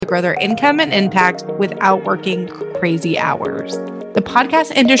grow their income and impact without working crazy hours. The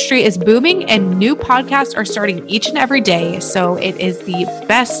podcast industry is booming and new podcasts are starting each and every day. So it is the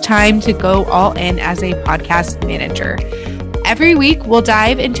best time to go all in as a podcast manager. Every week, we'll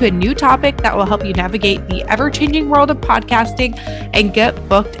dive into a new topic that will help you navigate the ever-changing world of podcasting and get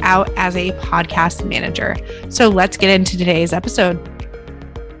booked out as a podcast manager. So let's get into today's episode.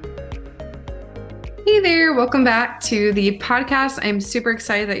 Hey there, welcome back to the podcast. I'm super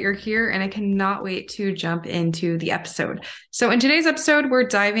excited that you're here and I cannot wait to jump into the episode. So in today's episode, we're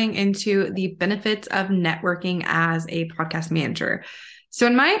diving into the benefits of networking as a podcast manager. So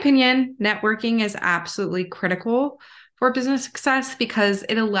in my opinion, networking is absolutely critical for business success because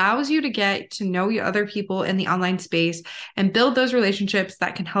it allows you to get to know other people in the online space and build those relationships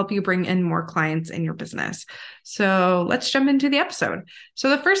that can help you bring in more clients in your business. So let's jump into the episode.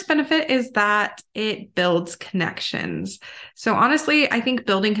 So the first benefit is that it builds connections. So honestly, I think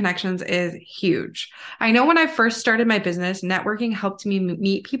building connections is huge. I know when I first started my business, networking helped me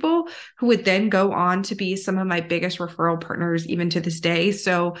meet people who would then go on to be some of my biggest referral partners even to this day.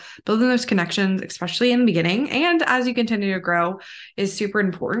 So building those connections, especially in the beginning and as you continue to grow, is super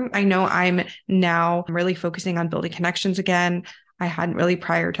important. I know I'm now really focusing on building connections again. I hadn't really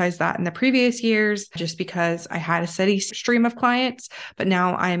prioritized that in the previous years just because I had a steady stream of clients, but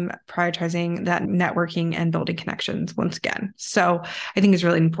now I'm prioritizing that networking and building connections once again. So I think it's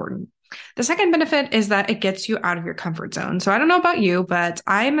really important. The second benefit is that it gets you out of your comfort zone. So I don't know about you, but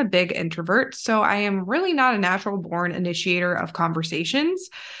I am a big introvert. So I am really not a natural born initiator of conversations.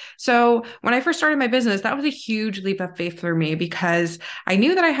 So when I first started my business, that was a huge leap of faith for me because I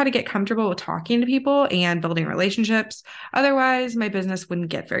knew that I had to get comfortable with talking to people and building relationships. Otherwise, my business wouldn't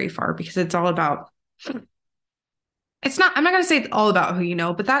get very far because it's all about I'm not going to say it's all about who you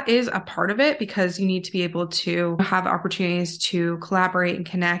know, but that is a part of it because you need to be able to have opportunities to collaborate and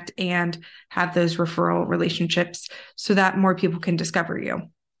connect and have those referral relationships so that more people can discover you.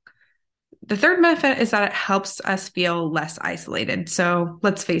 The third benefit is that it helps us feel less isolated. So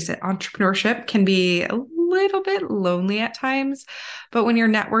let's face it, entrepreneurship can be a little bit lonely at times, but when you're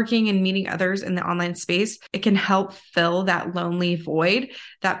networking and meeting others in the online space, it can help fill that lonely void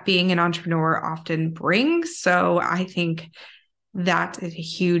that being an entrepreneur often brings. So I think that is a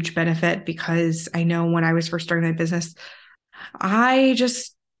huge benefit because I know when I was first starting my business, I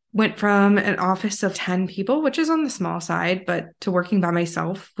just went from an office of 10 people, which is on the small side, but to working by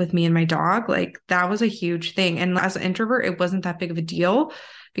myself with me and my dog, like that was a huge thing. And as an introvert, it wasn't that big of a deal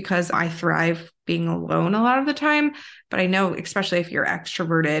because I thrive being alone a lot of the time. But I know, especially if you're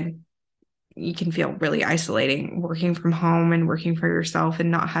extroverted, you can feel really isolating working from home and working for yourself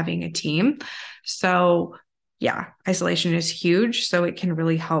and not having a team. So yeah, isolation is huge. So it can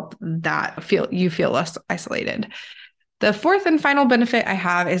really help that you feel less isolated. The fourth and final benefit I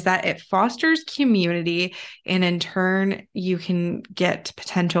have is that it fosters community, and in turn, you can get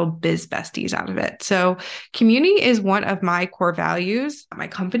potential biz besties out of it. So community is one of my core values at my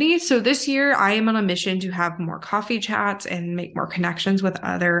company. So this year, I am on a mission to have more coffee chats and make more connections with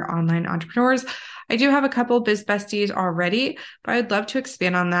other online entrepreneurs. I do have a couple of biz besties already, but I'd love to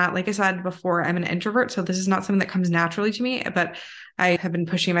expand on that. Like I said before, I'm an introvert, so this is not something that comes naturally to me, but I have been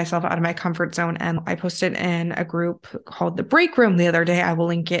pushing myself out of my comfort zone, and I posted in a group called The Break Room the other day. I will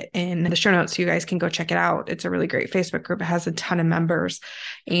link it in the show notes so you guys can go check it out. It's a really great Facebook group. It has a ton of members.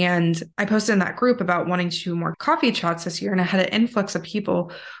 And I posted in that group about wanting to do more coffee chats this year, and I had an influx of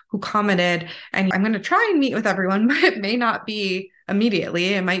people who commented, and I'm going to try and meet with everyone, but it may not be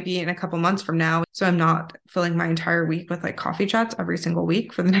immediately. It might be in a couple months from now. So I'm not filling my entire week with like coffee chats every single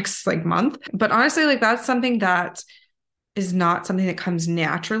week for the next like month. But honestly, like that's something that is not something that comes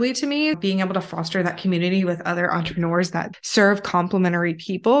naturally to me. Being able to foster that community with other entrepreneurs that serve complementary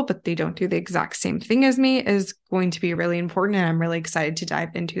people, but they don't do the exact same thing as me is going to be really important. And I'm really excited to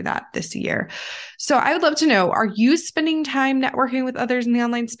dive into that this year. So I would love to know, are you spending time networking with others in the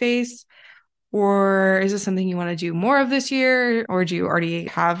online space? Or is this something you want to do more of this year? Or do you already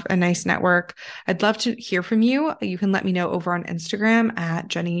have a nice network? I'd love to hear from you. You can let me know over on Instagram at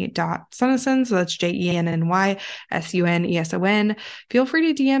jenny.suneson. So that's JennySuneson. Feel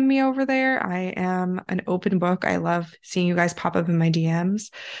free to DM me over there. I am an open book. I love seeing you guys pop up in my DMs.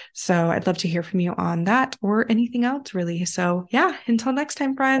 So I'd love to hear from you on that or anything else really. So yeah, until next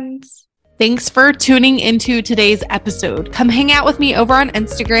time, friends. Thanks for tuning into today's episode. Come hang out with me over on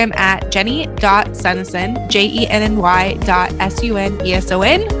Instagram at jenny.suneson,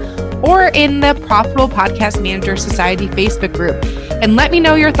 jenny.suneson, or in the Profitable Podcast Manager Society Facebook group. And let me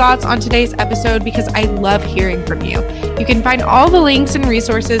know your thoughts on today's episode because I love hearing from you. You can find all the links and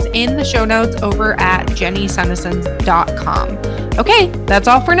resources in the show notes over at jennysuneson.com. Okay, that's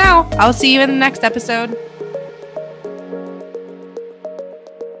all for now. I'll see you in the next episode.